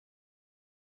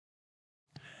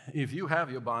If you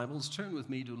have your Bibles, turn with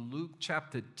me to Luke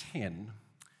chapter 10,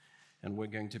 and we're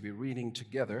going to be reading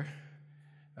together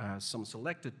some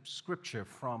selected scripture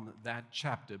from that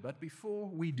chapter. But before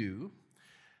we do,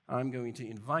 I'm going to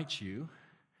invite you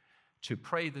to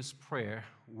pray this prayer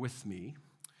with me,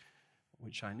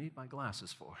 which I need my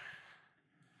glasses for.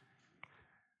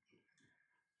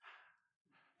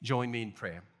 Join me in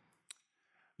prayer.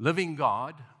 Living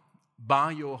God,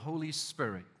 by your Holy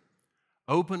Spirit,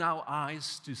 open our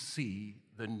eyes to see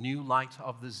the new light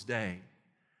of this day.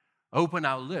 Open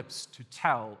our lips to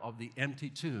tell of the empty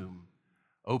tomb.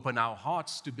 Open our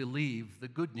hearts to believe the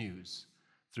good news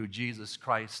through Jesus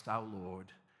Christ our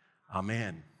Lord.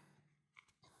 Amen.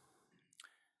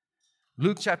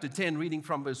 Luke chapter 10, reading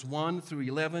from verse 1 through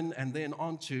 11, and then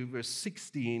on to verse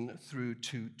 16 through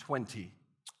to 20.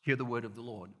 Hear the word of the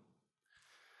Lord.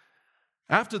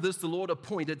 After this, the Lord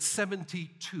appointed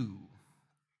 72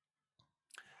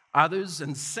 others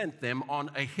and sent them on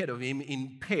ahead of him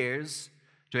in pairs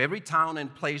to every town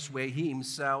and place where he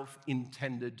himself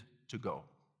intended to go.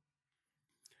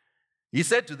 He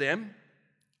said to them,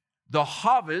 "The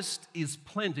harvest is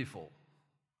plentiful,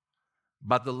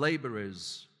 but the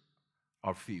laborers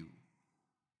are few.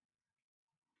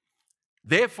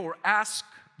 Therefore, ask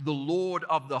the Lord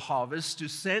of the harvest to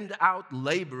send out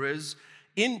laborers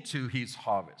into his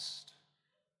harvest.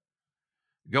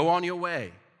 Go on your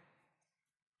way.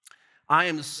 I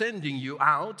am sending you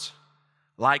out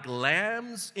like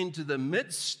lambs into the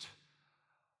midst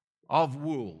of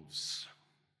wolves.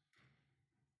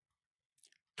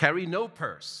 Carry no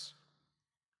purse,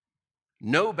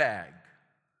 no bag,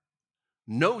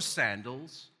 no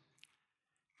sandals,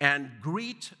 and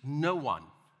greet no one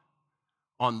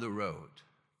on the road."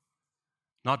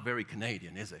 Not very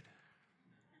Canadian, is it?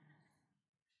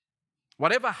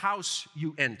 "Whatever house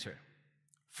you enter,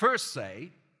 first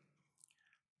say,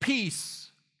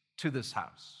 'Peace to this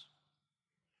house.'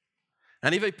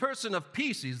 And if a person of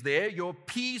peace is there, your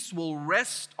peace will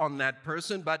rest on that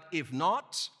person, but if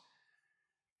not,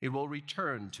 it will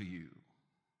return to you.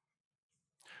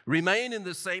 Remain in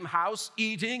the same house,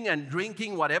 eating and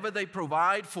drinking whatever they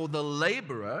provide, for the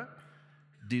laborer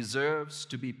deserves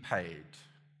to be paid.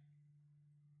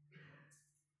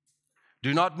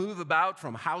 Do not move about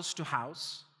from house to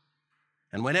house.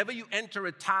 And whenever you enter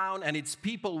a town and its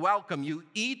people welcome you,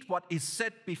 eat what is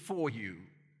set before you.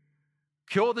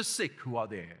 Cure the sick who are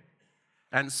there,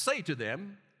 and say to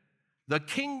them, 'The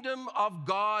kingdom of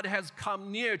God has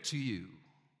come near to you.'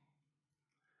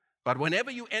 But whenever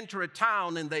you enter a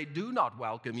town and they do not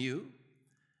welcome you,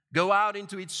 go out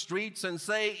into its streets and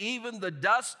say, 'Even the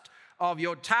dust of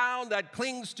your town that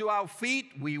clings to our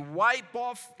feet, we wipe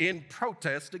off in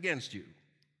protest against you.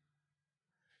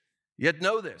 Yet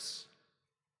know this,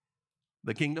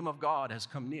 the kingdom of God has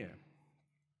come near.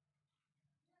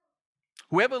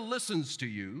 Whoever listens to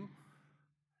you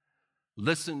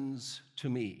listens to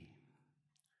me.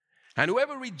 And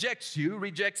whoever rejects you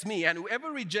rejects me. And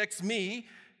whoever rejects me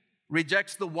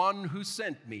rejects the one who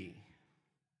sent me."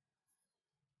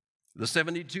 The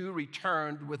 72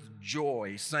 returned with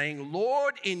joy, saying,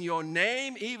 "Lord, in your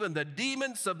name even the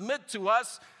demons submit to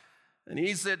us." And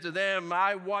he said to them,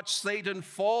 "I watched Satan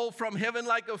fall from heaven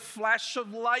like a flash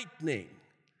of lightning.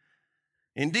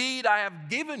 Indeed, I have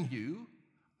given you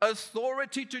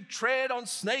authority to tread on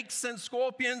snakes and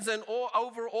scorpions and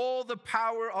over all the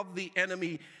power of the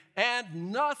enemy,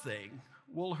 and nothing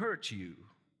will hurt you.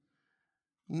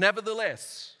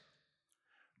 Nevertheless,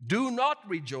 do not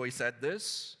rejoice at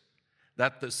this,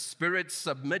 that the spirits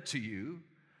submit to you,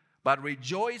 but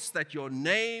rejoice that your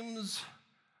names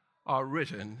are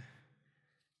written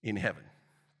in heaven."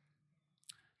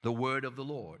 The word of the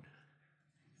Lord.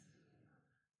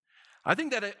 I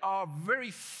think that there are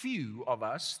very few of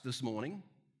us this morning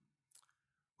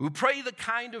who pray the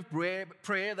kind of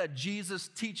prayer that Jesus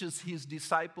teaches his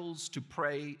disciples to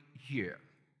pray here.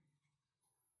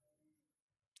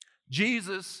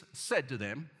 Jesus said to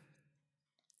them,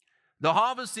 "The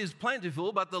harvest is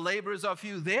plentiful, but the laborers are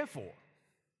few. Therefore,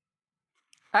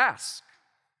 ask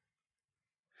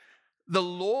the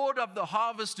Lord of the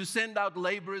harvest to send out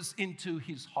laborers into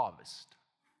his harvest."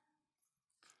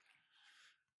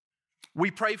 We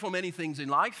pray for many things in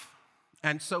life,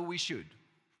 and so we should.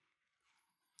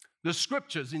 The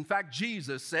scriptures, in fact,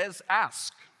 Jesus says,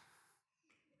 ask,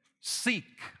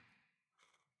 seek,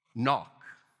 knock.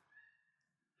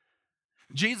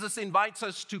 Jesus invites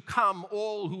us to come,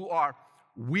 all who are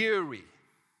weary.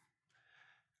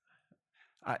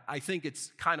 I think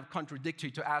it's kind of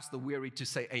contradictory to ask the weary to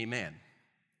say amen.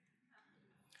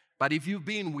 But if you've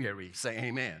been weary, say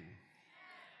amen.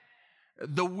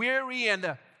 The weary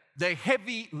and the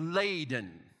heavy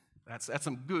laden, That's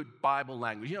some good Bible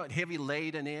language. You know what heavy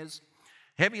laden is?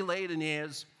 Heavy laden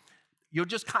is you're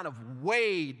just kind of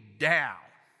weighed down.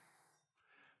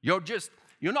 You're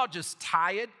not just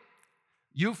tired,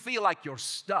 you feel like you're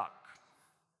stuck.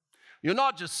 You're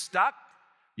not just stuck,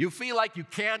 you feel like you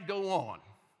can't go on.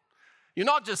 You're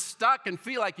not just stuck and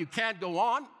feel like you can't go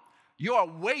on, you are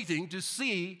waiting to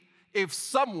see if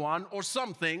someone or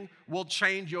something will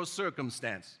change your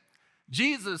circumstance.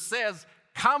 Jesus says,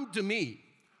 "Come to me,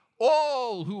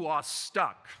 all who are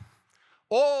stuck,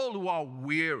 all who are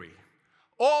weary,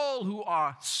 all who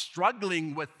are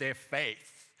struggling with their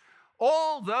faith,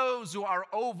 all those who are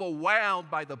overwhelmed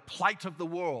by the plight of the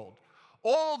world,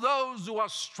 all those who are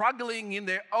struggling in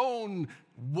their own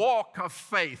walk of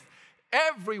faith,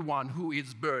 everyone who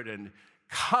is burdened,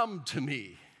 come to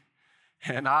me,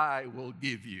 and I will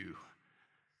give you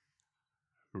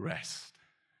rest."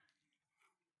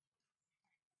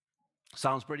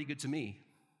 Sounds pretty good to me.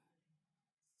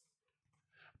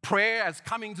 Prayer as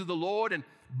coming to the Lord and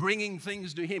bringing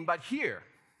things to Him. But here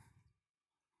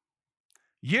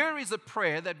is a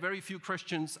prayer that very few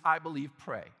Christians, I believe,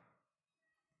 pray.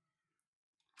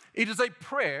 It is a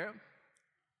prayer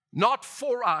not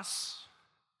for us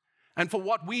and for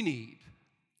what we need,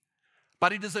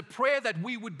 but it is a prayer that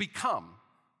we would become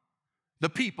the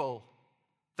people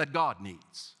that God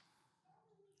needs.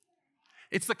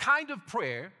 It's the kind of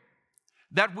prayer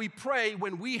that we pray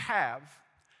when we have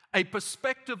a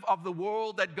perspective of the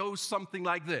world that goes something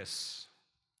like this.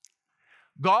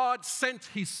 God sent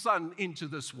His Son into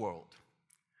this world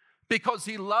because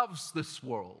He loves this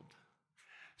world.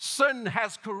 Sin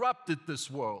has corrupted this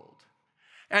world.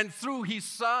 And through His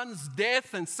Son's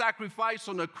death and sacrifice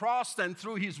on the cross and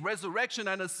through His resurrection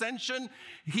and ascension,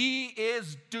 He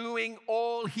is doing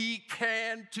all He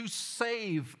can to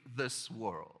save this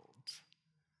world.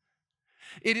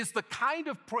 It is the kind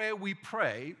of prayer we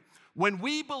pray when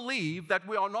we believe that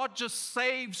we are not just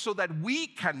saved so that we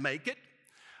can make it,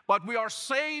 but we are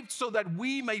saved so that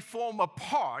we may form a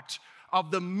part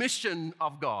of the mission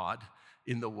of God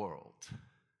in the world.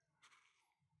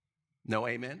 No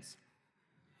amens?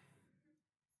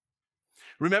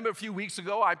 Remember a few weeks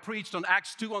ago, I preached on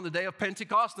Acts 2 on the day of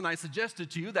Pentecost, and I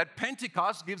suggested to you that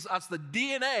Pentecost gives us the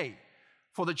DNA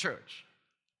for the church.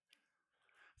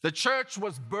 The church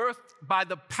was birthed by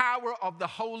the power of the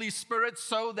Holy Spirit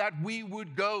so that we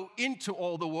would go into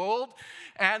all the world,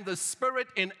 and the Spirit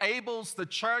enables the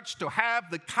church to have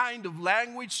the kind of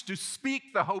language to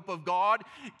speak the hope of God,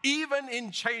 even in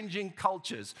changing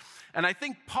cultures. And I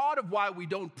think part of why we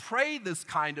don't pray this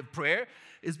kind of prayer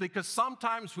is because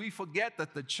sometimes we forget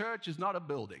that the church is not a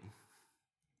building.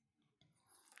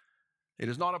 It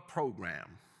is not a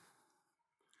program.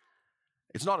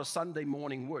 It's not a Sunday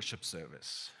morning worship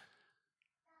service.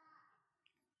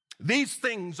 These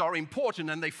things are important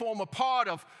and they form a part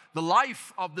of the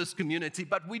life of this community,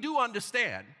 but we do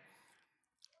understand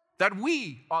that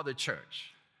we are the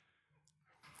church.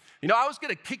 You know, I was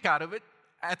getting a kick out of it.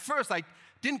 At first, I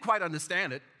didn't quite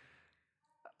understand it.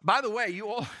 By the way, you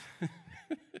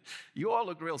all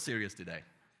look real serious today.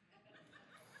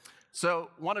 So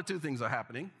one or two things are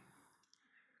happening.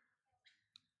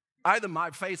 Either my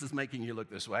face is making you look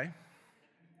this way,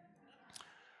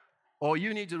 or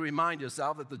you need to remind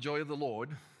yourself that the joy of the Lord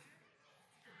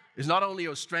is not only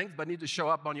your strength, but need to show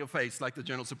up on your face like the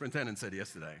general superintendent said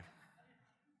yesterday.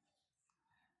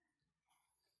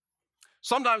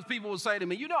 Sometimes people will say to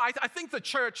me, you know, I think the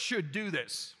church should do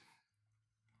this.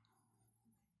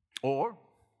 Or,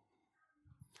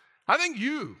 I think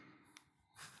you,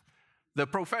 the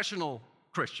professional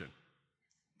Christian,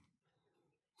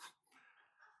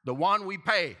 the one we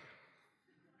pay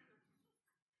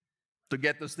to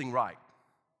get this thing right,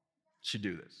 should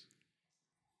do this.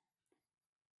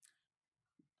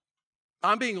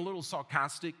 I'm being a little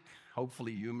sarcastic,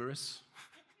 hopefully humorous.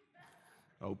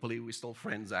 Hopefully we're still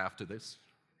friends after this.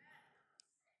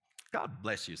 God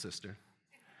bless you, sister.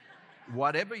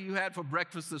 Whatever you had for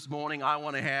breakfast this morning, I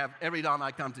want to have every time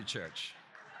I come to church.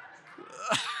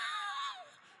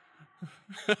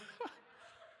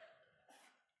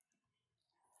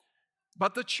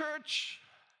 But the church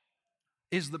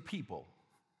is the people.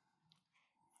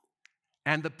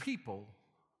 And the people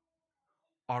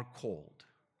are called.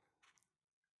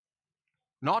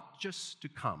 Not just to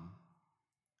come,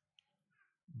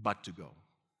 but to go.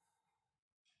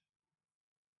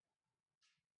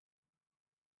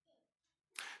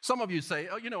 Some of you say,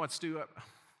 oh, you know what, Stu?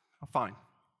 Fine.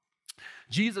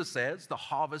 Jesus says the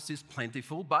harvest is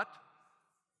plentiful, but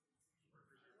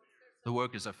the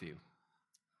workers are few.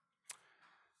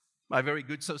 My very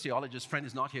good sociologist friend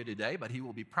is not here today, but he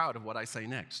will be proud of what I say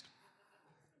next.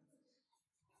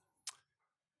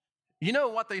 You know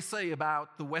what they say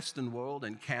about the Western world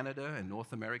and Canada and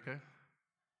North America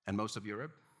and most of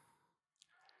Europe?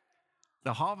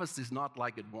 The harvest is not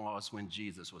like it was when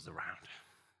Jesus was around.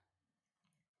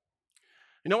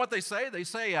 You know what they say? They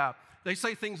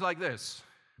say things like this,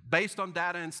 based on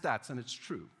data and stats, and it's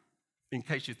true, in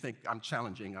case you think I'm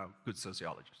challenging a good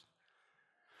sociologist.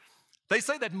 They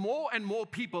say that more and more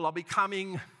people are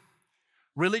becoming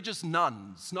religious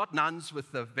nuns, not nuns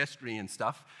with the vestry and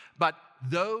stuff, but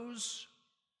those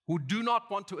who do not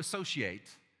want to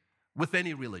associate with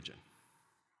any religion.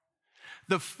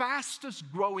 The fastest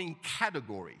growing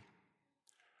category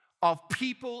of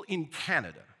people in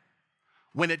Canada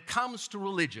when it comes to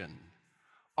religion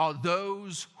are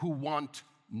those who want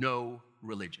no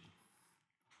religion.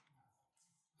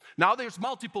 Now, there's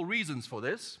multiple reasons for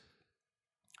this,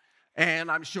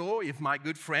 and I'm sure if my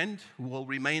good friend, who will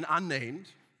remain unnamed,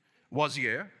 was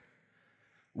here,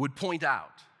 would point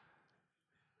out.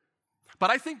 But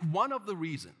I think one of the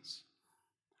reasons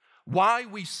why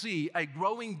we see a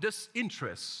growing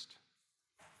disinterest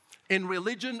in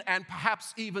religion and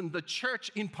perhaps even the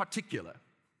church in particular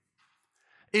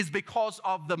is because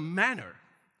of the manner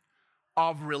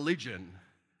of religion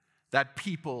that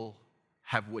people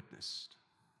have witnessed.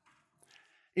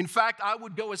 In fact, I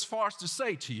would go as far as to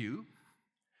say to you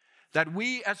that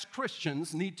we as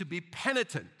Christians need to be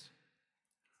penitent.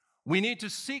 We need to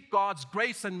seek God's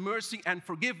grace and mercy and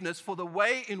forgiveness for the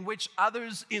way in which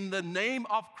others in the name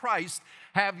of Christ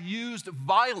have used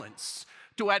violence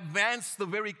to advance the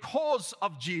very cause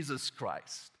of Jesus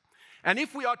Christ. And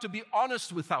if we are to be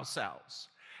honest with ourselves,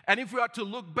 and if we are to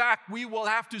look back, we will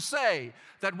have to say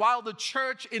that while the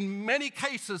church in many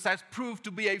cases has proved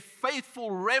to be a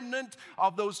faithful remnant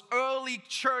of those early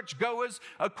churchgoers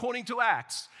according to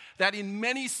Acts, that in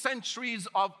many centuries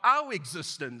of our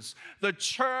existence, the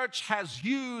church has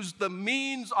used the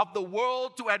means of the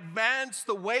world to advance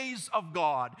the ways of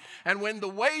God. And when the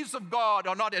ways of God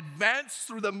are not advanced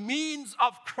through the means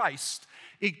of Christ,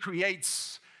 it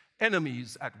creates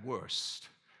enemies at worst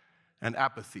and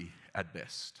apathy at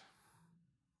best.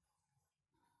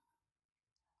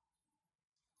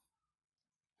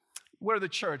 We're the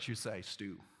church, you say,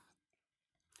 Stu.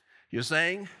 You're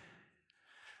saying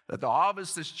that the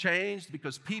harvest has changed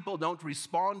because people don't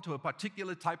respond to a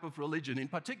particular type of religion, in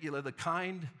particular the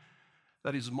kind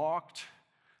that is marked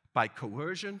by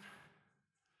coercion,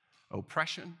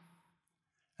 oppression,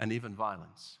 and even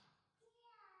violence.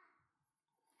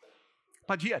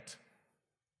 But yet,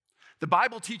 the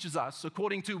Bible teaches us,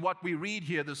 according to what we read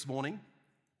here this morning,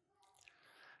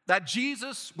 that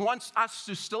Jesus wants us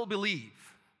to still believe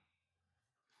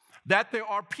that there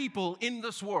are people in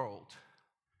this world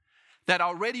that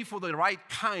are ready for the right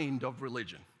kind of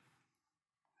religion.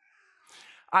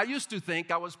 I used to think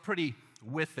I was pretty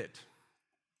with it,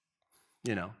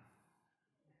 you know.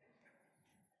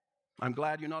 I'm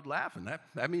glad you're not laughing.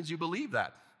 That means you believe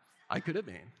that. I could have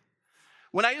been.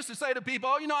 When I used to say to people,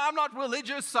 I'm not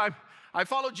religious, I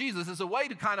follow Jesus as a way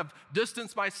to kind of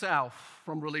distance myself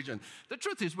from religion. The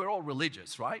truth is we're all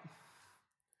religious, right?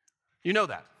 You know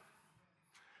that.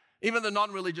 Even the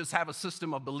non-religious have a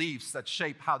system of beliefs that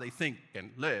shape how they think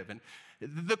and live. And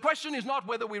the question is not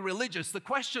whether we're religious. The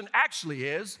question actually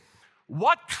is,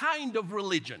 what kind of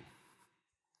religion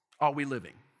are we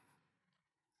living?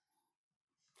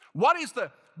 What is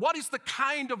the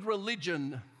kind of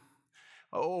religion?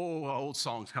 Oh, old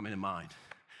songs coming to mind.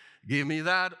 Give me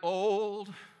that old.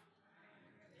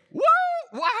 Whoa,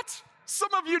 what?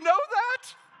 Some of you know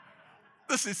that?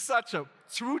 This is such a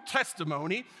true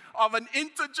testimony of an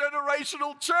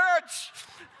intergenerational church.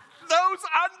 Those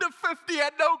under 50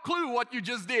 had no clue what you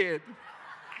just did.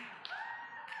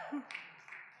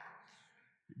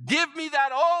 Give me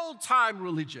that old-time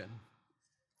religion.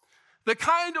 The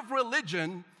kind of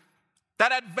religion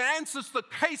that advances the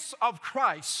case of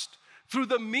Christ through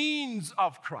the means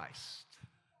of Christ.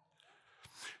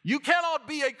 You cannot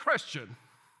be a Christian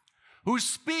who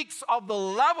speaks of the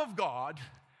love of God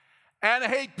and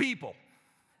hate people.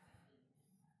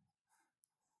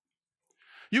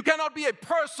 You cannot be a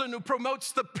person who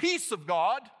promotes the peace of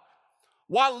God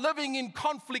while living in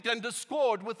conflict and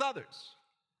discord with others.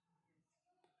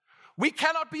 We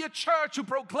cannot be a church who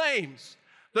proclaims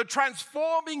the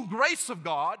transforming grace of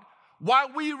God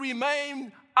while we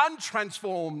remain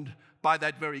untransformed by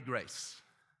that very grace.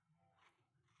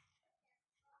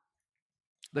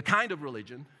 The kind of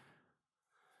religion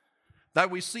that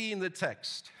we see in the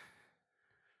text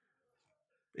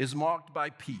is marked by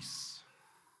peace.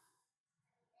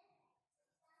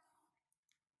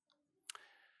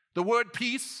 The word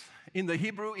peace in the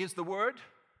Hebrew is the word.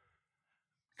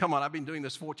 Come on, I've been doing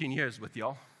this 14 years with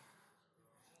y'all.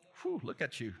 Whew, look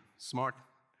at you. smart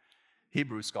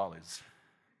Hebrew scholars.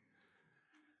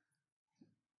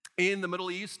 In the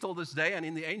Middle East till this day, and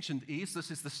in the ancient East,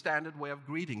 this is the standard way of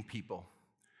greeting people.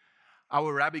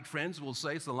 Our Arabic friends will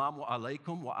say, Salamu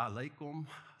alaikum wa alaikum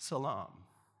salam.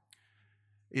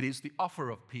 It is the offer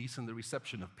of peace and the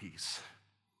reception of peace.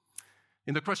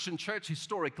 In the Christian church,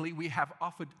 historically, we have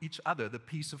offered each other the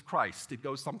peace of Christ. It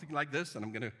goes something like this,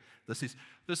 and this is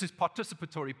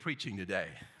participatory preaching today.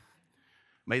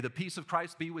 May the peace of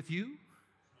Christ be with you.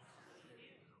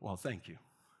 Well, thank you.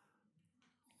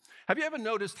 Have you ever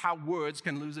noticed how words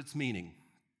can lose its meaning?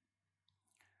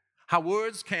 How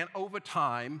words can, over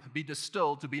time, be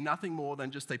distilled to be nothing more than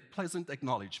just a pleasant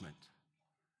acknowledgement.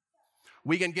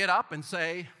 We can get up and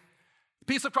say,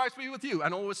 peace of Christ be with you,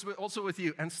 and also with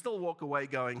you, and still walk away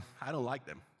going, I don't like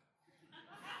them.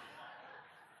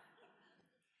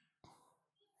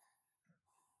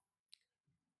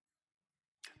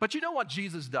 But you know what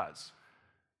Jesus does?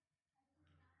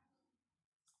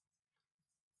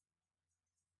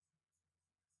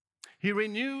 He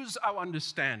renews our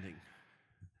understanding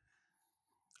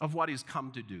of what He's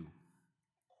come to do.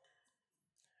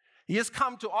 He has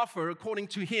come to offer, according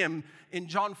to Him, in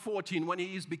John 14, when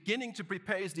He is beginning to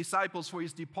prepare His disciples for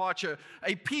His departure,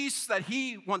 a peace that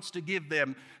He wants to give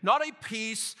them, not a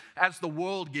peace as the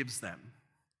world gives them.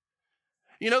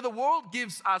 You know, the world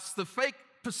gives us the fake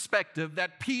perspective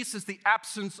that peace is the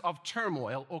absence of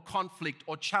turmoil or conflict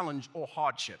or challenge or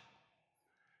hardship.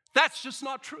 That's just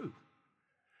not true.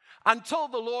 Until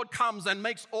the Lord comes and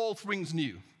makes all things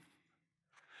new.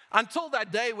 Until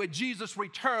that day where Jesus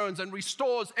returns and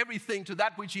restores everything to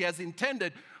that which He has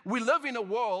intended, we live in a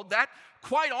world that,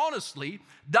 quite honestly,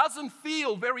 doesn't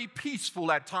feel very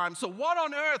peaceful at times. So what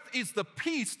on earth is the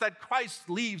peace that Christ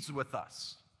leaves with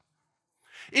us?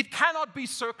 It cannot be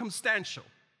circumstantial.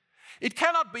 It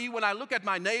cannot be when I look at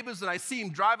my neighbors and I see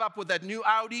him drive up with that new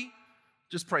Audi.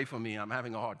 Just pray for me, I'm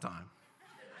having a hard time.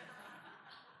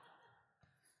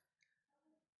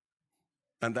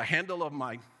 And the handle of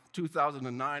my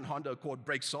 2009 Honda Accord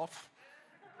breaks off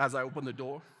as I open the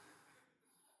door.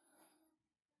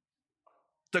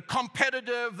 The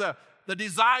competitive, the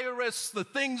desirous, the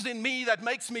things in me that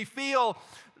makes me feel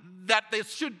that there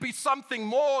should be something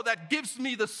more that gives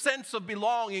me the sense of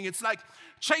belonging. It's like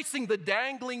chasing the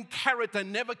dangling carrot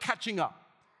and never catching up.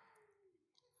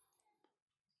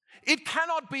 It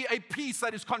cannot be a peace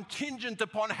that is contingent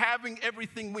upon having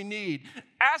everything we need.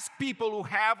 Ask people who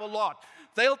have a lot.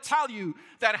 They'll tell you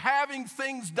that having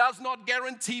things does not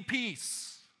guarantee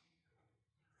peace.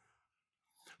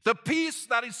 The peace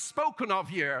that is spoken of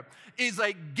here is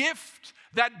a gift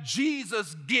that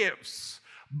Jesus gives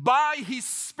by His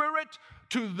Spirit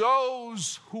to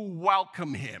those who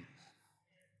welcome Him.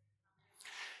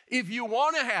 If you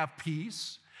want to have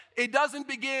peace, it doesn't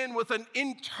begin with an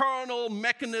internal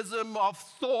mechanism of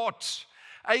thought,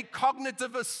 a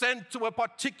cognitive assent to a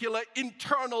particular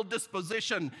internal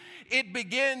disposition. It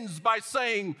begins by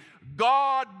saying,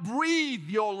 God, breathe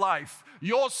your life,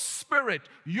 your spirit,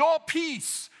 your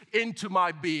peace into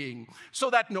my being, so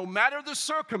that no matter the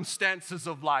circumstances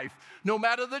of life, no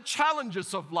matter the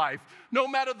challenges of life, no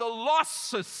matter the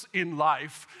losses in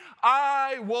life,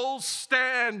 I will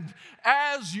stand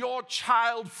as your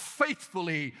child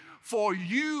faithfully, for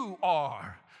you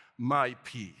are my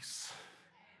peace.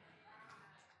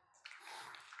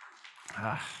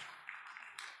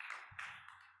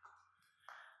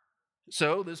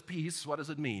 So this peace, what does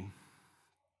it mean?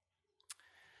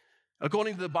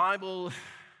 According to the Bible,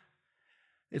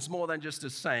 it's more than just a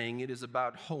saying. It is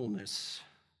about wholeness.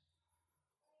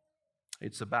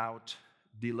 It's about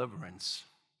deliverance.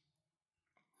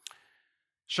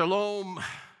 Shalom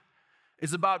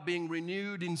is about being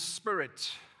renewed in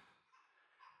spirit.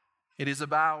 It is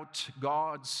about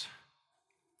God's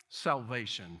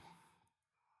salvation.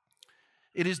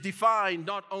 It is defined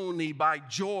not only by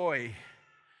joy,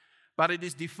 but it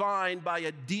is defined by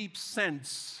a deep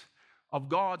sense of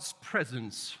God's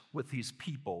presence with His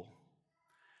people.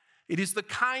 It is the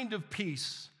kind of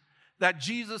peace that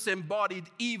Jesus embodied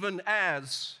even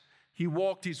as He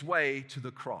walked His way to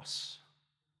the cross.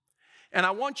 And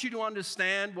I want you to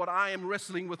understand what I am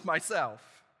wrestling with myself,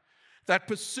 that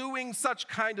pursuing such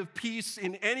kind of peace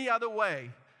in any other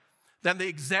way than the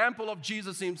example of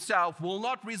Jesus Himself will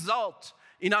not result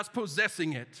in us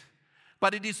possessing it,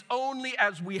 but it is only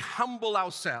as we humble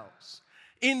ourselves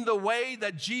in the way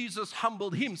that Jesus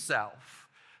humbled Himself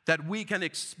that we can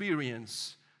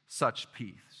experience such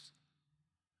peace.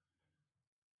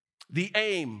 The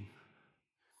aim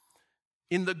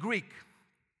in the Greek,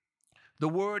 the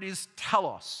word is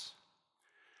telos.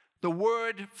 The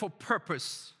word for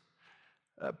purpose.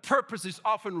 Purpose is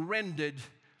often rendered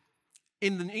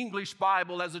in the English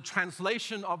Bible as a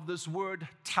translation of this word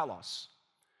telos.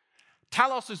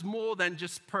 Telos is more than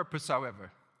just purpose,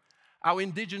 however. Our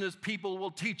indigenous people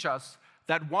will teach us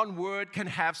that one word can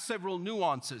have several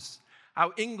nuances.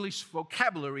 Our English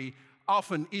vocabulary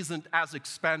often isn't as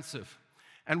expansive.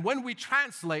 And when we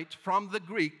translate from the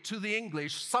Greek to the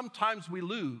English, sometimes we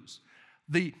lose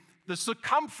the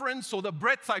circumference, or the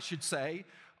breadth, I should say,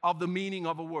 of the meaning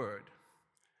of a word.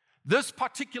 This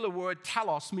particular word,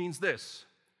 telos, means this: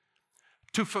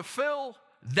 to fulfill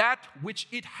that which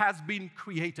it has been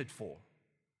created for.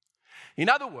 In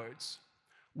other words,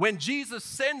 when Jesus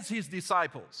sends his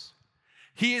disciples,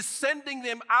 he is sending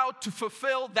them out to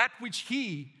fulfill that which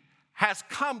he has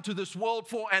come to this world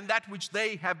for and that which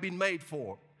they have been made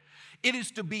for. It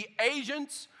is to be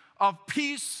agents of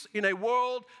peace in a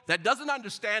world that doesn't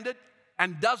understand it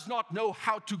and does not know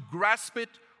how to grasp it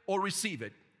or receive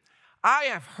it. I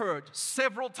have heard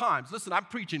several times, listen, I'm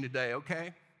preaching today,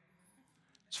 okay?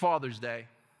 It's Father's Day.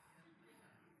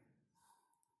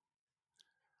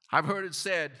 I've heard it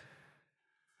said,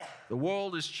 the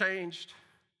world has changed.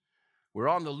 We're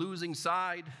on the losing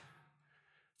side.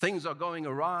 Things are going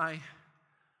awry.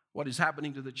 What is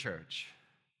happening to the church?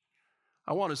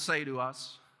 I want to say to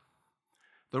us,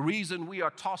 the reason we are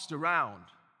tossed around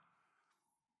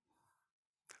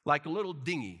like a little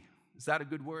dinghy, is that a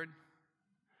good word?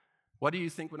 What do you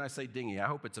think when I say dinghy? I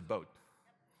hope it's a boat.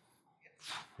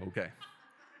 Okay.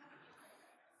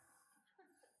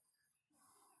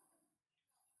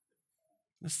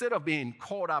 Instead of being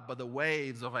caught up by the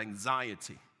waves of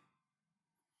anxiety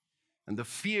and the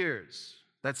fears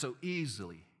that so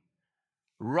easily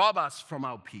rob us from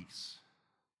our peace,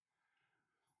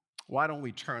 why don't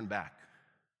we turn back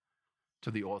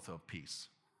to the author of peace?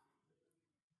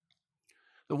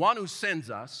 The one who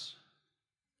sends us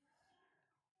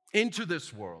into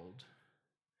this world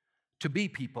to be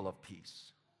people of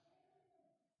peace.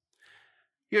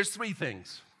 Here's three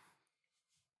things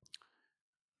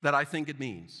that I think it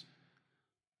means.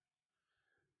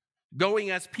 Going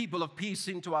as people of peace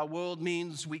into our world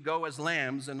means we go as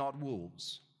lambs and not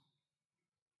wolves.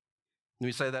 Let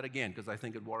me say that again because I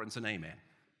think it warrants an amen.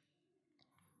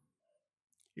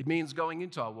 It means going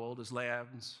into our world as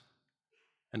lambs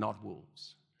and not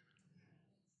wolves.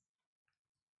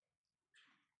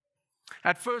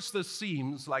 At first, this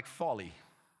seems like folly.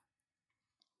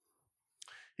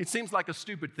 It seems like a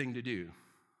stupid thing to do.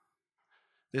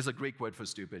 There's a Greek word for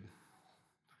stupid.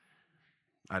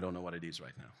 I don't know what it is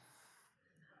right now.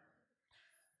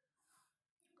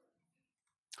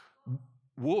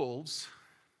 Wolves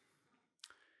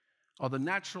are the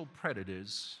natural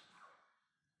predators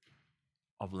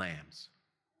of lambs.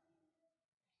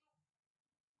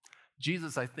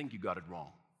 Jesus, I think you got it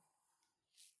wrong.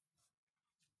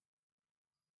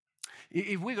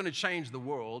 If we're going to change the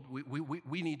world,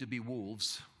 we need to be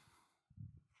wolves.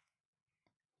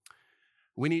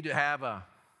 We need to have are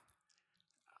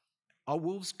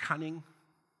wolves cunning?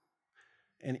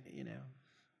 And,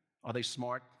 are they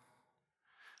smart?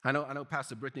 I know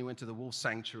Pastor Brittany went to the wolf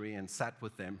sanctuary and sat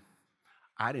with them.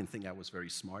 I didn't think I was very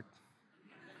smart.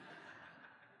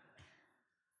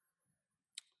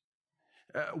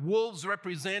 Wolves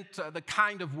represent the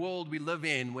kind of world we live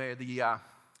in where the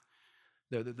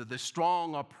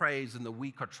strong are praised and the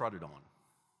weak are trodden on.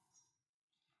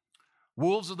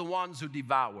 Wolves are the ones who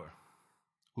devour,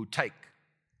 who take.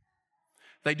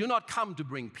 They do not come to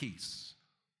bring peace,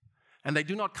 and they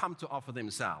do not come to offer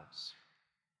themselves.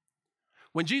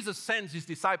 When Jesus sends his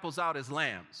disciples out as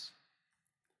lambs,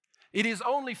 it is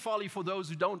only folly for those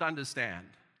who don't understand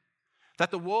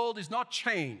that the world is not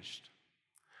changed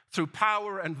through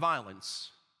power and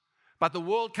violence, but the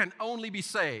world can only be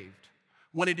saved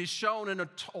when it is shown in an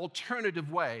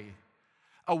alternative way,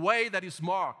 a way that is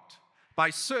marked by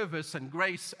service and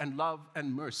grace and love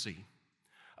and mercy,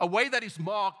 a way that is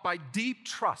marked by deep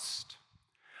trust,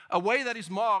 a way that is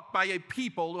marked by a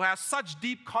people who have such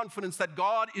deep confidence that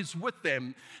God is with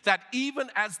them, that even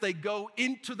as they go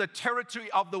into the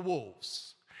territory of the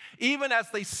wolves, even as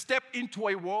they step into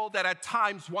a world that at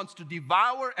times wants to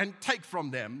devour and take from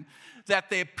them, that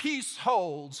their peace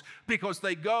holds because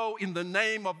they go in the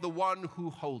name of the one who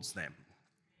holds them.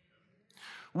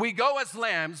 We go as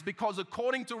lambs because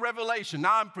according to Revelation,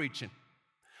 now I'm preaching.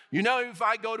 If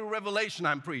I go to Revelation,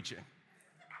 I'm preaching.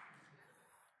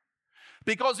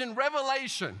 Because in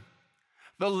Revelation,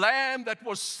 the lamb that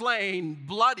was slain,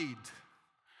 bloodied,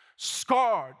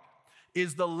 scarred,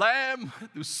 is the lamb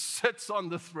who sits on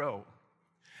the throne.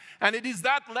 And it is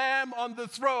that lamb on the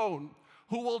throne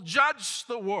who will judge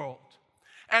the world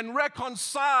and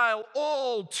reconcile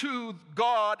all to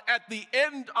God at the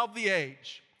end of the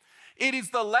age. It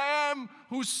is the Lamb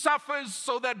who suffers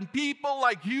so that people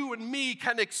like you and me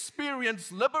can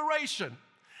experience liberation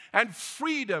and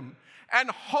freedom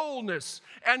and wholeness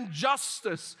and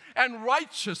justice and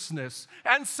righteousness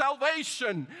and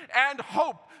salvation and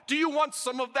hope. Do you want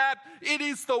some of that? It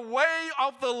is the way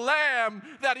of the Lamb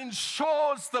that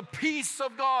ensures the peace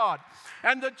of God.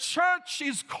 And the church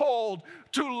is called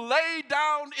to lay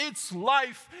down its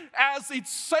life as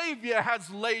its Savior has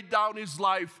laid down his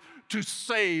life to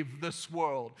save this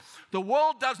world. The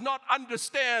world does not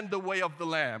understand the way of the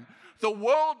Lamb. The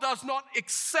world does not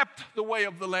accept the way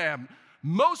of the Lamb.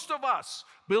 Most of us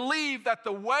believe that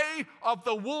the way of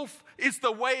the wolf is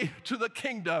the way to the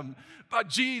kingdom, but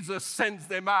Jesus sends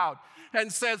them out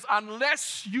and says,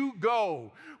 unless you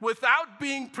go without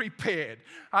being prepared,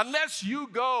 unless you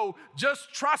go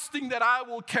just trusting that I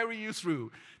will carry you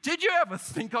through. Did you ever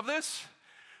think of this?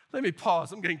 Let me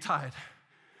pause, I'm getting tired.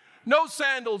 No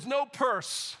sandals, no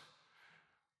purse,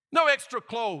 no extra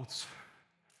clothes.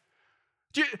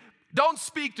 Don't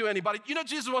speak to anybody. You know,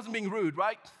 Jesus wasn't being rude,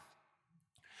 right?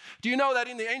 Do you know that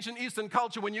in the ancient Eastern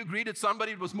culture, when you greeted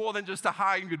somebody, it was more than just a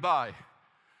hi and goodbye?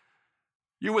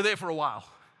 You were there for a while.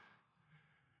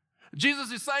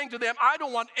 Jesus is saying to them, I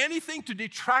don't want anything to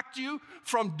detract you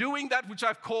from doing that which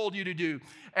I've called you to do.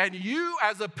 And you,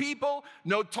 as a people,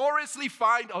 notoriously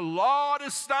find a lot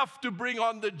of stuff to bring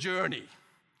on the journey.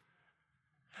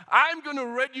 I'm going to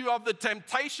rid you of the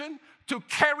temptation to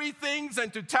carry things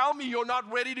and to tell me you're not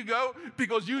ready to go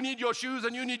because you need your shoes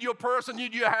and you need your purse and you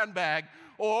need your handbag.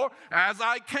 Or, as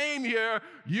I came here,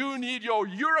 you need your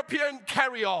European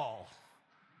carry-all.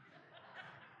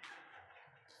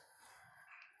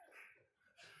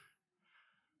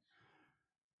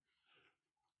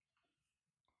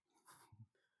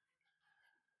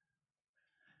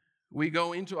 We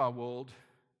go into our world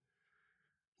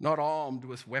not armed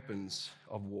with weapons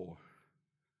of war,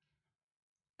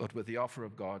 but with the offer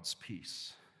of God's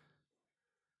peace.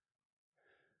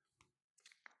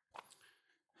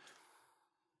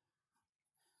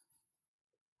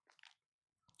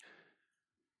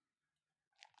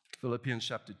 Philippians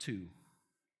chapter 2,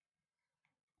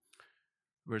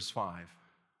 verse 5.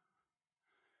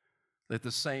 Let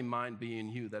the same mind be in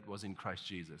you that was in Christ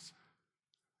Jesus.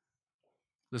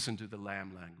 Listen to the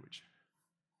Lamb language.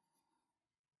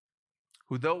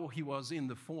 Who, though he was in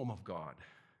the form of God,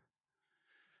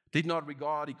 did not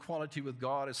regard equality with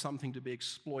God as something to be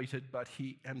exploited, but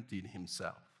he emptied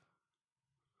himself.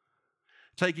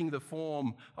 Taking the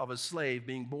form of a slave,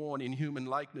 being born in human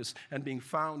likeness, and being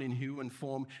found in human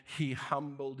form, he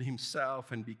humbled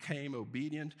himself and became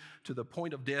obedient to the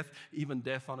point of death, even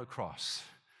death on a cross.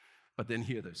 But then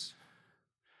hear this.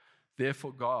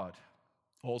 Therefore God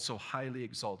also highly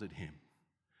exalted him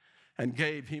and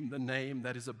gave him the name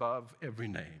that is above every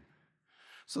name,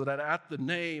 so that at the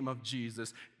name of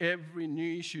Jesus, every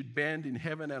knee should bend in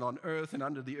heaven and on earth and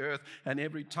under the earth, and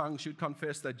every tongue should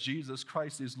confess that Jesus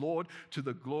Christ is Lord, to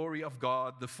the glory of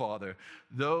God the Father.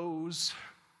 Those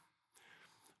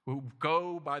who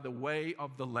go by the way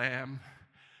of the Lamb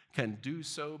can do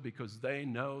so because they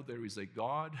know there is a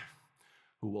God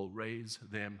who will raise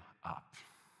them up.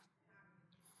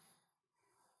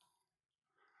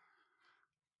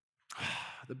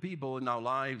 The people in our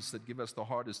lives that give us the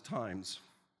hardest times,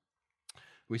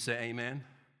 we say amen.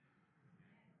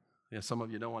 Yeah, some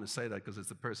of you don't want to say that because it's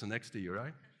the person next to you,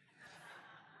 right?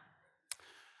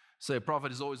 Say a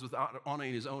prophet is always without honor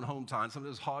in his own hometown.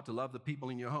 Sometimes it's hard to love the people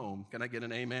in your home. Can I get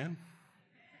an amen?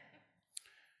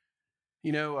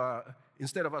 You know,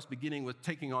 instead of us beginning with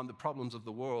taking on the problems of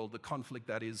the world, the conflict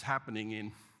that is happening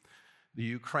in the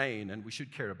Ukraine, and we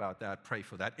should care about that, pray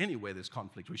for that. Anywhere there's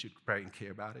conflict, we should pray and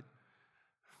care about it.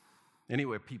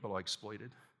 Anywhere people are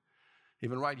exploited,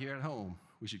 even right here at home,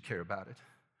 we should care about it.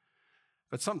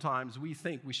 But sometimes we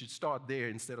think we should start there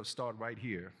instead of start right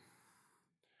here.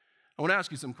 I want to ask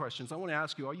you some questions. I want to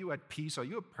ask you, are you at peace? Are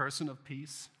you a person of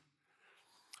peace?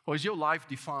 Or is your life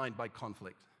defined by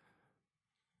conflict?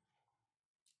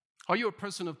 Are you a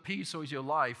person of peace, or is your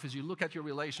life, as you look at your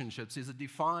relationships, is it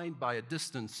defined by a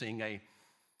distancing,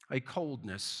 a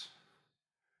coldness,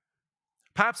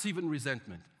 perhaps even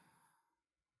resentment?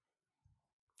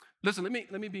 Listen,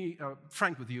 let me be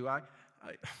frank with you. I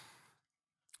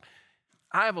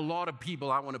have a lot of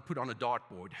people I want to put on a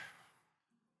dartboard.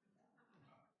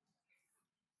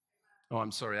 Oh, I'm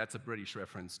sorry, that's a British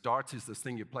reference. Darts is this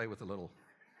thing you play with a little.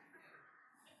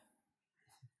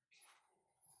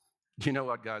 You know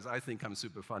what, guys? I think I'm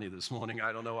super funny this morning.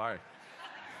 I don't know why.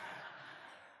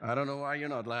 I don't know why you're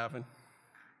not laughing.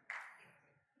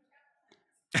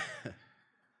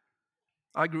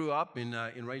 I grew up in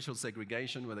racial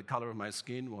segregation where the color of my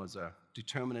skin was a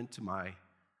determinant to my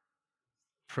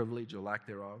privilege or lack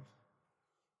thereof.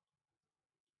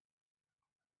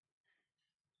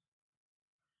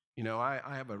 You know, I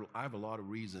have a lot of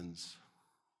reasons.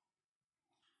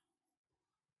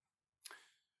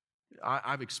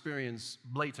 I've experienced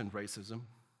blatant racism,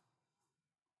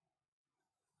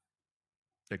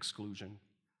 exclusion.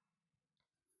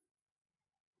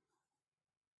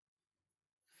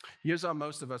 Here's how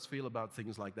most of us feel about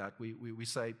things like that. We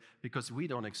say, because we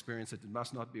don't experience it, it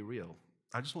must not be real.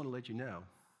 I just want to let you know.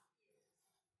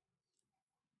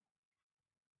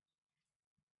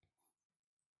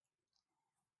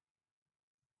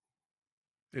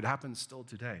 It happens still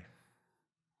today.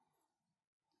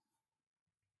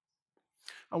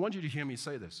 I want you to hear me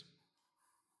say this.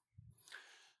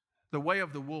 The way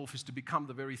of the wolf is to become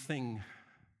the very thing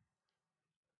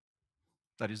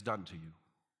that is done to you.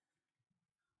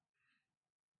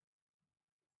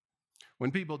 When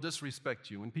people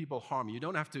disrespect you, when people harm you, you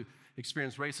don't have to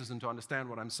experience racism to understand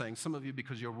what I'm saying. Some of you,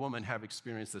 because you're a woman, have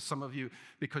experienced this. Some of you,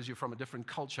 because you're from a different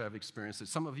culture, have experienced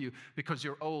this. Some of you, because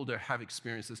you're older, have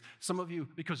experienced this. Some of you,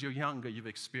 because you're younger, you've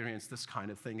experienced this kind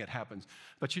of thing. It happens.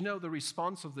 But you know, the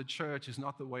response of the church is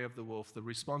not the way of the wolf. The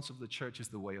response of the church is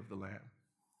the way of the Lamb.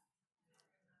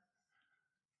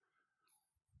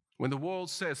 When the world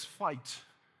says fight,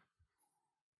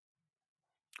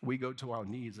 we go to our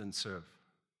knees and serve.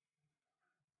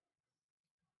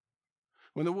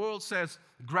 When the world says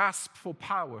grasp for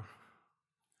power,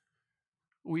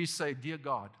 we say, dear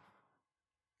God,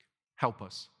 help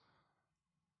us.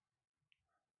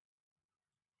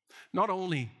 Not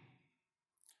only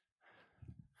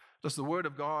does the Word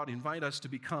of God invite us to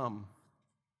become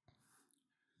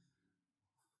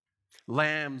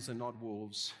lambs and not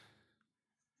wolves,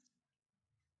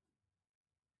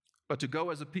 but to go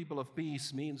as a people of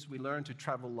peace means we learn to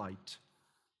travel light.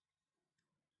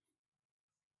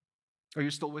 Are you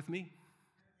still with me?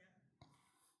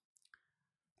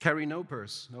 Carry no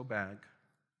purse, no bag,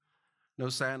 no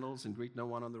sandals, and greet no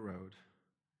one on the road.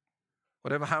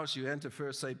 Whatever house you enter,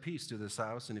 first say peace to this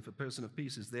house, and if a person of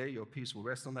peace is there, your peace will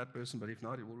rest on that person, but if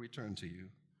not, it will return to you.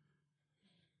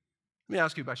 Let me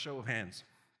ask you by show of hands,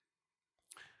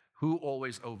 who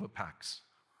always overpacks?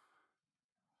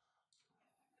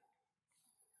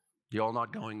 You're all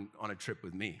not going on a trip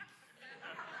with me.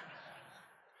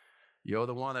 You're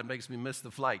the one that makes me miss the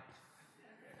flight.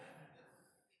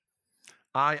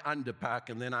 I underpack,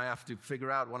 and then I have to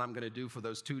figure out what I'm going to do for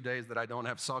those 2 days that I don't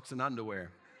have socks and underwear.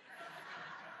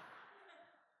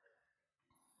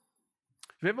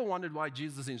 Have you ever wondered why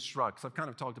Jesus instructs? I've kind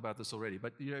of talked about this already,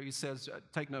 but you know, he says,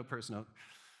 take no personal.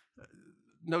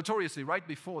 Notoriously, right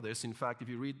before this, in fact, if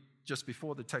you read just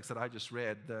before the text that I just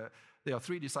read, there are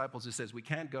 3 disciples who says, we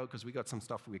can't go because we got some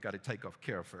stuff we got to take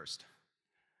care of first.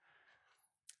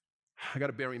 I got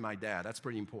to bury my dad. That's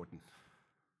pretty important.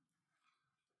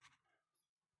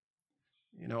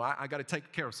 You know, I got to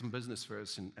take care of some business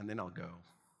first, and then I'll go.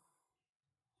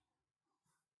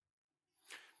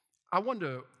 I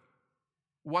wonder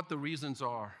what the reasons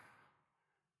are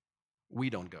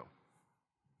we don't go.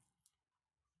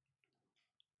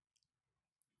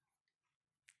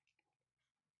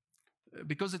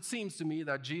 Because it seems to me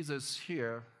that Jesus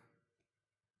here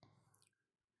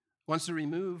wants to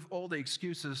remove all the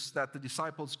excuses that the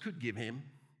disciples could give him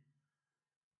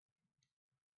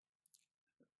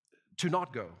to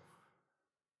not go.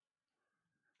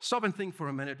 Stop and think for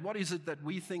a minute. What is it that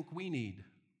we think we need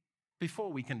before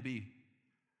we can be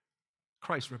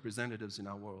Christ's representatives in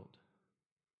our world?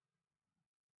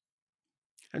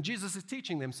 And Jesus is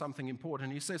teaching them something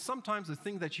important. He says, sometimes the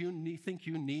thing that you think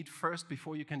you need first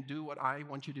before you can do what I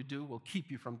want you to do will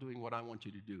keep you from doing what I want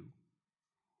you to do.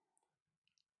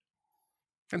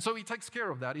 And so he takes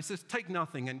care of that. He says, take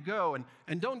nothing and go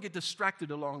and don't get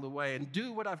distracted along the way and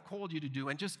do what I've called you to do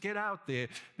and just get out there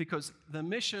because the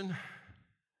mission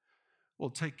will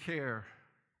take care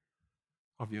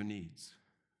of your needs.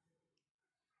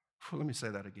 Well, let me say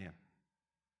that again.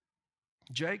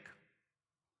 Jake,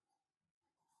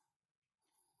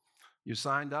 you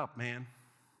signed up, man.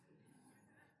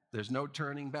 There's no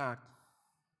turning back.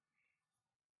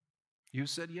 You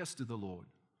said yes to the Lord.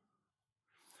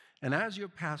 And as your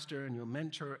pastor and your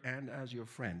mentor and as your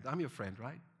friend, I'm your friend,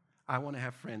 right? I want to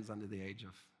have friends under the age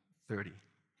of 30.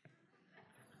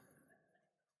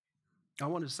 I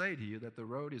want to say to you that the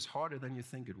road is harder than you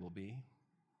think it will be.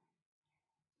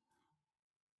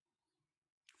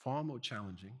 Far more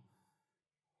challenging.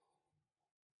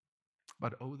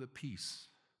 But oh, the peace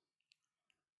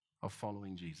of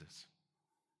following Jesus.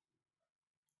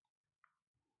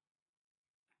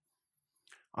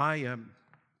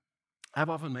 I've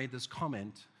often made this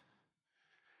comment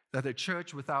that a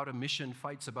church without a mission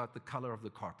fights about the color of the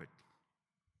carpet.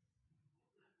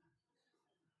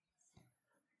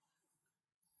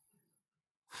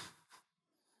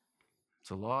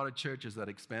 There's a lot of churches that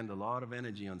expend a lot of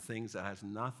energy on things that has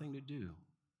nothing to do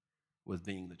with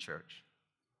being the church.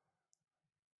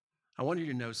 I want you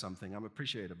to know something. I'm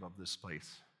appreciative of this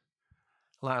place.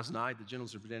 Last night, the general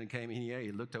superintendent came in here.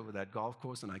 He looked over that golf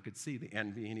course, and I could see the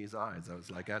envy in his eyes. I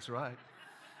was like, that's right.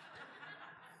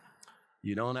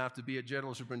 You don't have to be a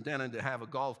general superintendent to have a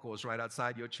golf course right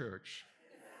outside your church.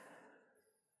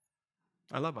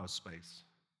 I love our space.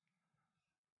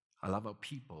 I love our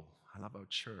people. I love our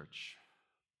church.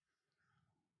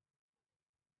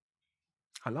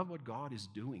 I love what God is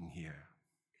doing here.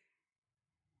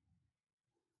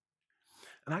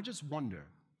 And I just wonder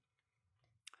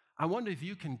if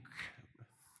you can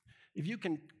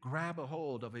grab a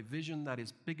hold of a vision that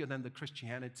is bigger than the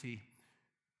Christianity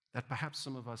that perhaps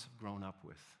some of us have grown up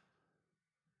with.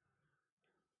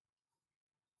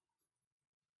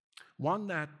 One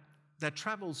that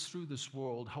travels through this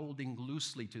world holding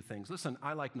loosely to things. Listen,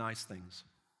 I like nice things.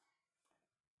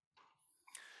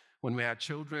 When we had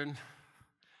children,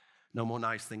 no more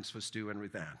nice things for Stu and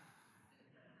Ruth Ann.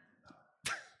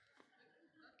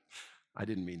 I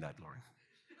didn't mean that, Lauren.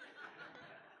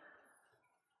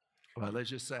 Well, let's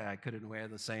just say I couldn't wear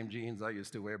the same jeans I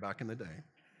used to wear back in the day.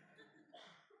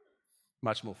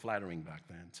 Much more flattering back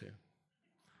then, too.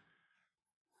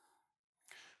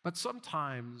 But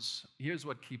sometimes, here's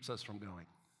what keeps us from going.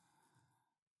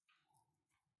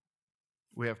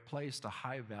 We have placed a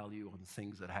high value on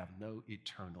things that have no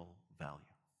eternal value.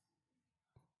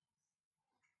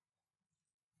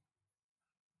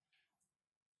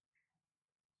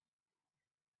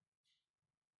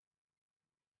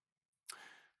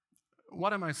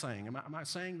 What am I saying? Am I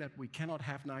saying that we cannot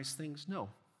have nice things? No.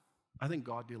 I think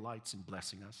God delights in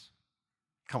blessing us.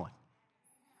 Come on.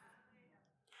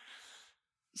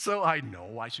 So I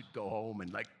know I should go home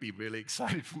and be really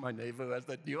excited for my neighbor who has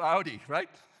that new Audi, right?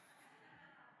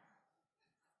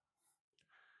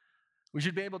 We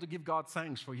should be able to give God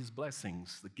thanks for his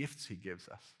blessings, the gifts he gives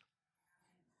us,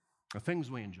 the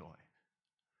things we enjoy.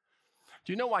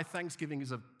 Do you know why Thanksgiving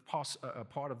is a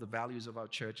part of the values of our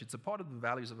church? It's a part of the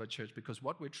values of our church because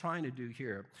what we're trying to do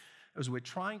here is we're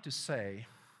trying to say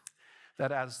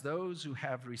that as those who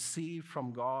have received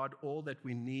from God all that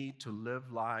we need to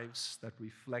live lives that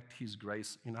reflect his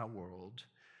grace in our world,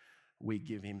 we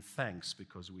give him thanks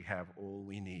because we have all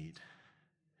we need.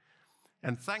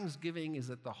 And Thanksgiving is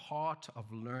at the heart of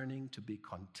learning to be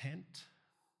content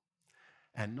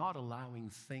and not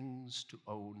allowing things to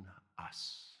own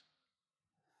us.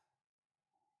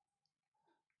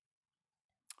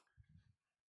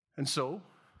 And so,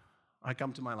 I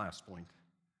come to my last point.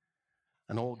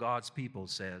 And all God's people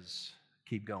says,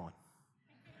 keep going.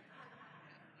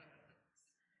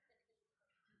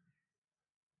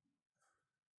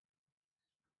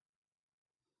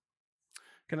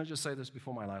 Can I just say this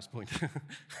before my last point?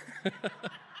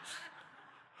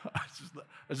 I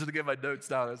just to get my notes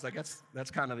down. It's like,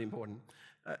 that's kind of important.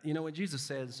 When Jesus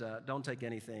says, don't take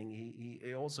anything,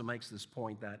 he also makes this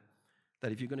point that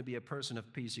if you're going to be a person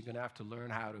of peace, you're going to have to learn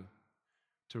how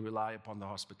to rely upon the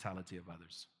hospitality of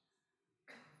others.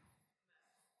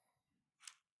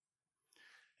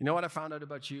 You know what I found out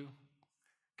about you,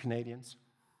 Canadians?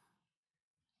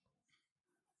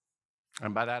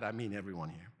 And by that, I mean everyone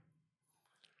here.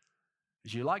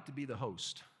 Is you like to be the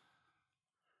host.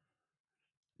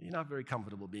 You're not very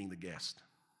comfortable being the guest.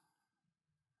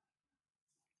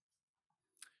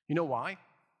 You know why?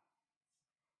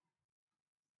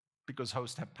 Because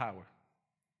hosts have power.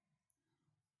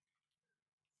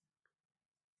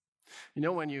 You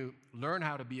know, when you learn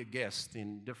how to be a guest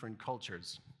in different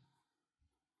cultures,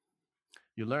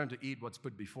 you learn to eat what's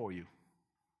put before you.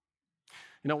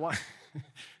 You know what?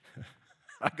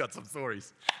 I've got some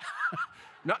stories.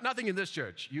 Nothing in this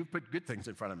church. You put good things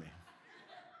in front of me.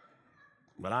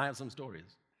 But I have some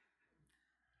stories.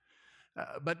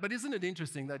 But isn't it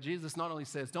interesting that Jesus not only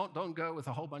says, don't go with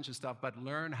a whole bunch of stuff, but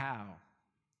learn how,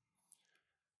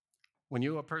 when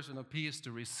you're a person of peace,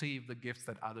 to receive the gifts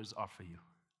that others offer you.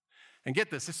 And get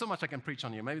this, there's so much I can preach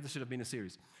on here. Maybe this should have been a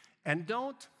series. And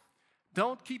don't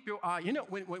keep your eye,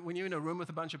 when you're in a room with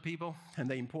a bunch of people and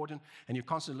they're important and you're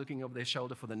constantly looking over their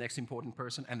shoulder for the next important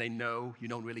person and they know you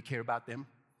don't really care about them.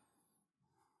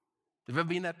 Have you ever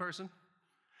been that person?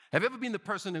 Have you ever been the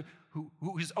person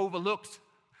who is overlooked?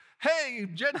 Hey,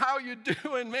 Jen, how you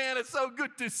doing, man? It's so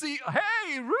good to see you.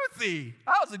 Hey, Ruthie,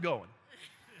 how's it going?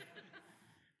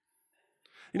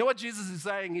 You know what Jesus is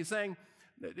saying? He's saying,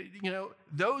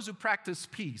 those who practice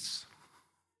peace,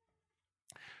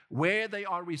 where they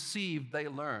are received, they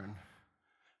learn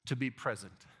to be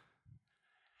present.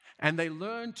 And they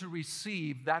learn to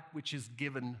receive that which is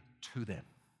given to them.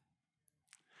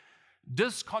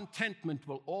 Discontentment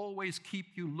will always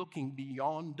keep you looking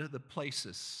beyond the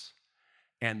places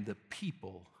and the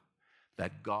people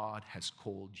that God has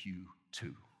called you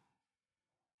to.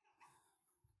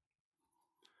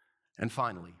 And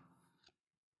finally,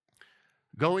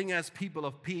 going as people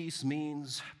of peace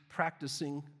means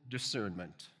practicing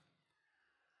discernment.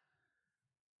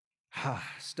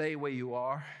 Stay where you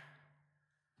are.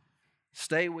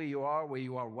 Stay where you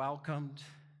are welcomed,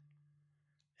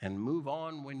 and move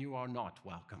on when you are not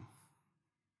welcome.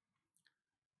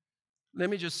 Let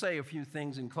me just say a few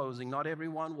things in closing. Not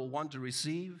everyone will want to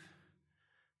receive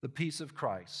the peace of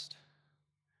Christ,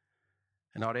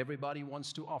 and not everybody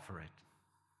wants to offer it.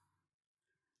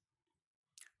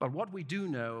 But what we do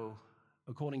know,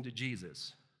 according to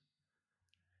Jesus,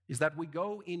 is that we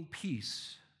go in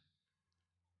peace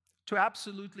to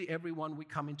absolutely everyone we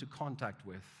come into contact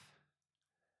with.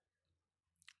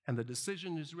 And the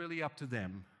decision is really up to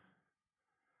them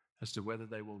as to whether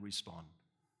they will respond.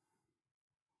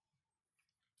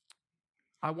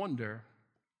 I wonder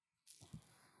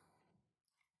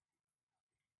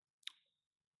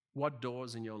what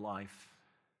doors in your life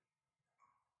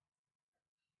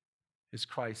is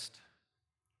Christ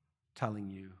telling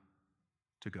you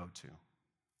to go to?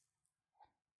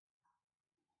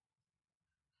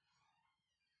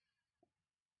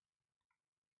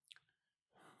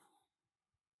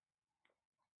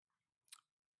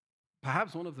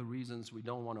 Perhaps one of the reasons we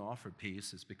don't want to offer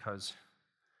peace is because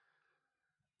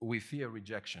we fear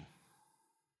rejection.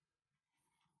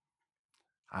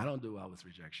 I don't do well with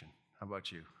rejection. How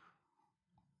about you?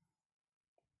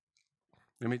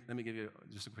 Let me give you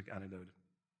just a quick anecdote.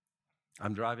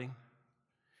 I'm driving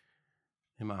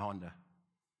in my Honda.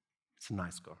 It's a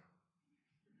nice car.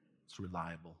 It's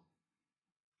reliable.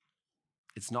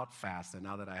 It's not fast, and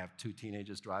now that I have 2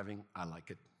 teenagers driving, I like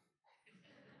it.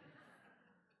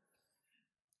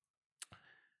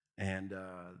 And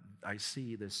I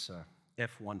see this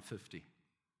F-150.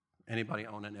 Anybody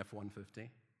own an F-150?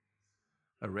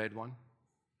 A red one?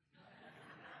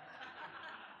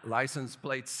 License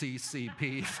plate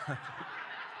CCP.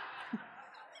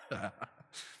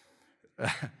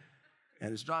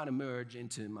 And it's trying to merge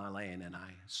into my lane, and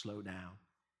I slow down.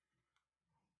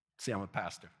 See, I'm a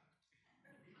pastor.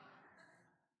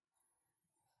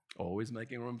 Always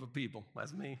making room for people.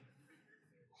 That's me.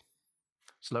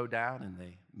 Slow down, and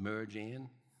they merge in.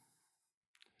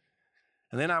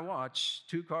 And then I watch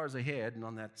 2 cars ahead, and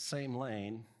on that same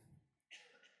lane,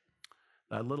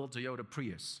 a little Toyota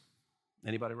Prius.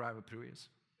 Anybody ride a Prius?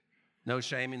 No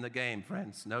shame in the game,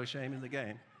 friends. No shame in the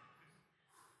game.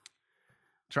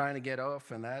 Trying to get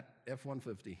off, and that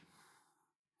F-150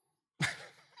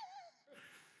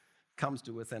 comes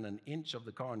to within an inch of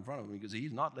the car in front of me because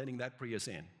he's not letting that Prius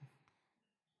in.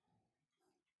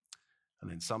 And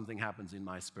then something happens in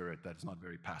my spirit that's not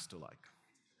very pastor-like.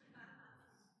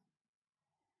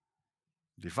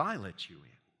 If I let you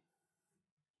in,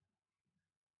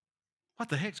 what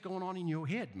the heck's going on in your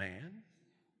head, man?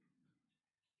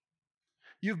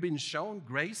 You've been shown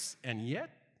grace, and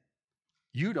yet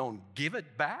you don't give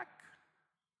it back?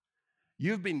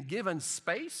 You've been given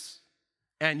space,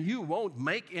 and you won't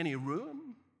make any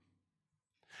room?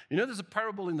 You know, there's a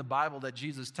parable in the Bible that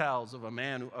Jesus tells of a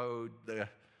man who owed the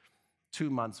 2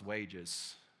 months'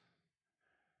 wages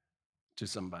to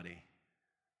somebody.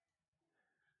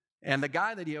 And the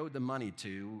guy that he owed the money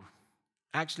to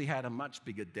actually had a much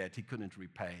bigger debt he couldn't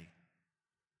repay.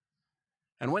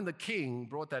 And when the king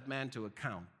brought that man to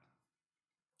account,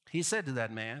 he said to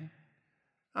that man,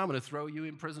 I'm going to throw you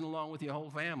in prison along with your whole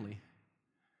family.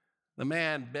 The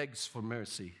man begs for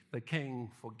mercy. The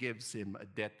king forgives him a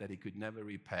debt that he could never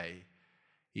repay.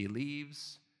 He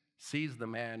leaves, sees the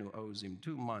man who owes him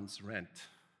 2 months' rent,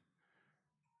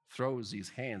 throws his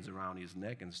hands around his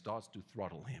neck and starts to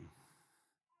throttle him.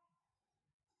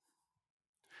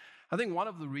 I think one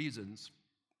of the reasons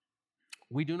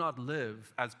we do not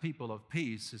live as people of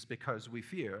peace is because we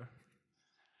fear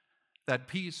that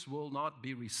peace will not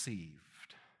be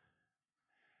received.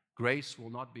 Grace will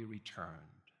not be returned.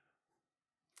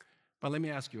 But let me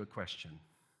ask you a question.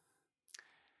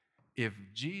 If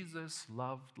Jesus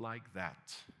loved like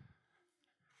that,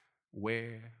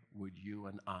 where would you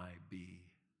and I be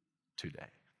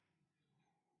today?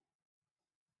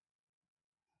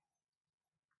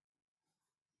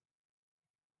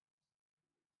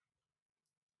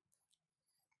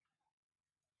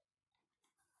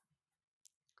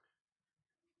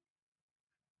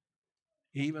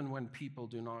 Even when people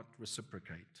do not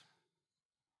reciprocate,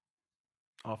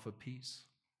 offer peace.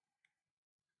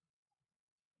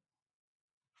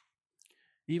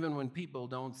 Even when people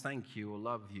don't thank you or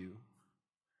love you,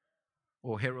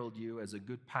 or herald you as a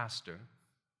good pastor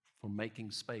for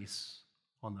making space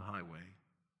on the highway.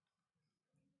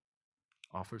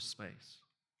 Offer space.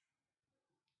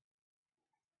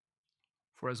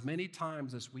 For as many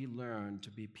times as we learn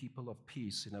to be people of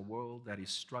peace in a world that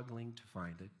is struggling to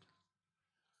find it,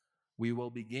 we will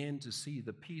begin to see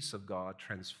the peace of God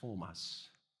transform us,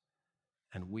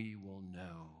 and we will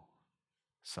know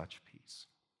such peace.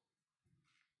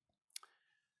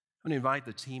 I'm going to invite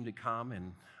the team to come,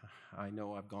 and I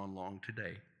know I've gone long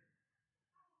today.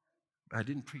 I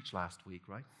didn't preach last week,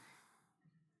 right?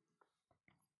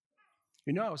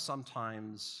 You know how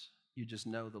sometimes you just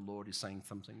know the Lord is saying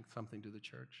something to the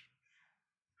church?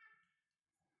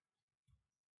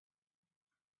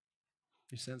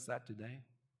 You sense that today?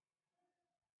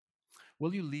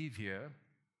 Will you leave here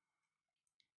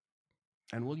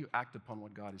and will you act upon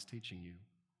what God is teaching you?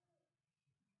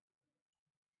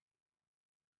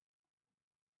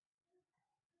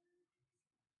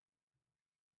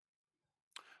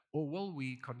 Or will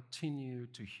we continue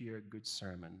to hear good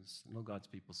sermons? And all God's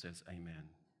people says, amen.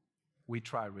 We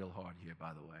try real hard here,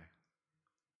 by the way.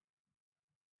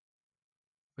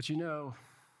 But you know,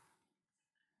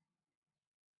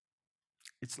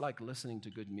 it's like listening to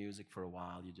good music for a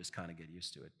while. You just kind of get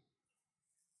used to it.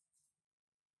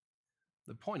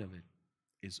 The point of it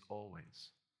is always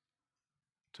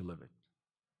to live it.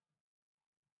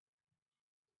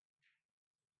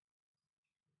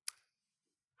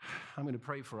 I'm going to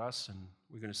pray for us, and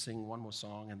we're going to sing one more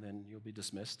song, and then you'll be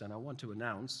dismissed. And I want to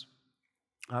announce,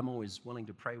 I'm always willing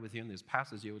to pray with you, and there's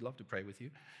pastors here who would love to pray with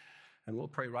you. And we'll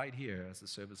pray right here as the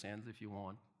service ends if you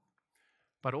want.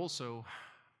 But also,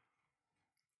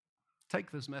 take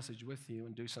this message with you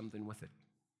and do something with it.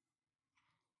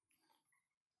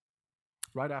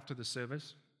 Right after the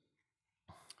service,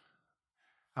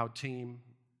 our team,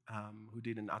 who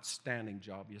did an outstanding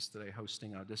job yesterday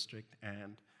hosting our district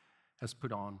and has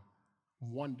put on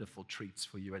wonderful treats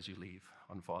for you as you leave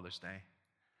on Father's Day,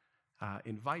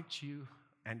 invite you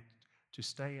and to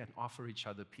stay and offer each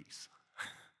other peace.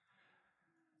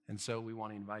 And so we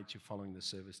want to invite you following the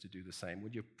service to do the same.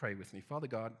 Would you pray with me? Father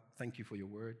God, thank you for your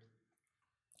word.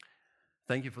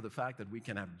 Thank you for the fact that we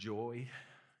can have joy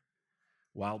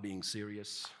while being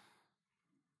serious.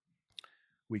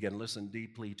 We can listen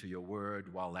deeply to your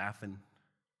word while laughing.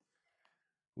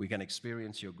 We can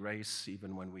experience your grace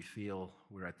even when we feel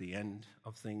we're at the end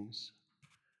of things.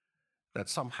 That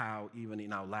somehow, even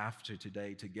in our laughter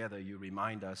today together, you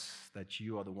remind us that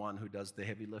you are the one who does the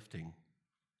heavy lifting.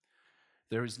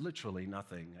 There is literally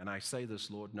nothing, and I say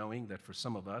this, Lord, knowing that for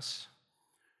some of us,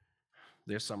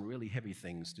 there's some really heavy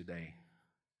things today.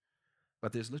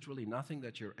 But there's literally nothing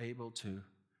that you're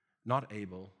not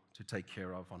able to take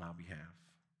care of on our behalf.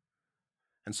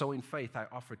 And so in faith, I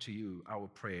offer to you our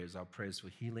prayers for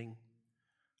healing,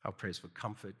 our prayers for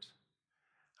comfort,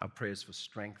 our prayers for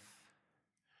strength.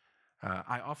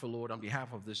 I offer, Lord, on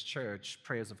behalf of this church,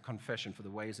 prayers of confession for the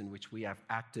ways in which we have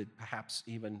acted, perhaps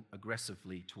even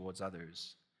aggressively towards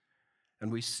others.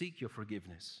 And we seek your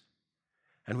forgiveness.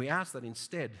 And we ask that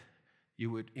instead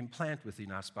you would implant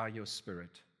within us by your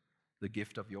Spirit the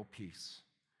gift of your peace.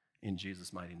 In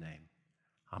Jesus' mighty name,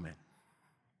 amen.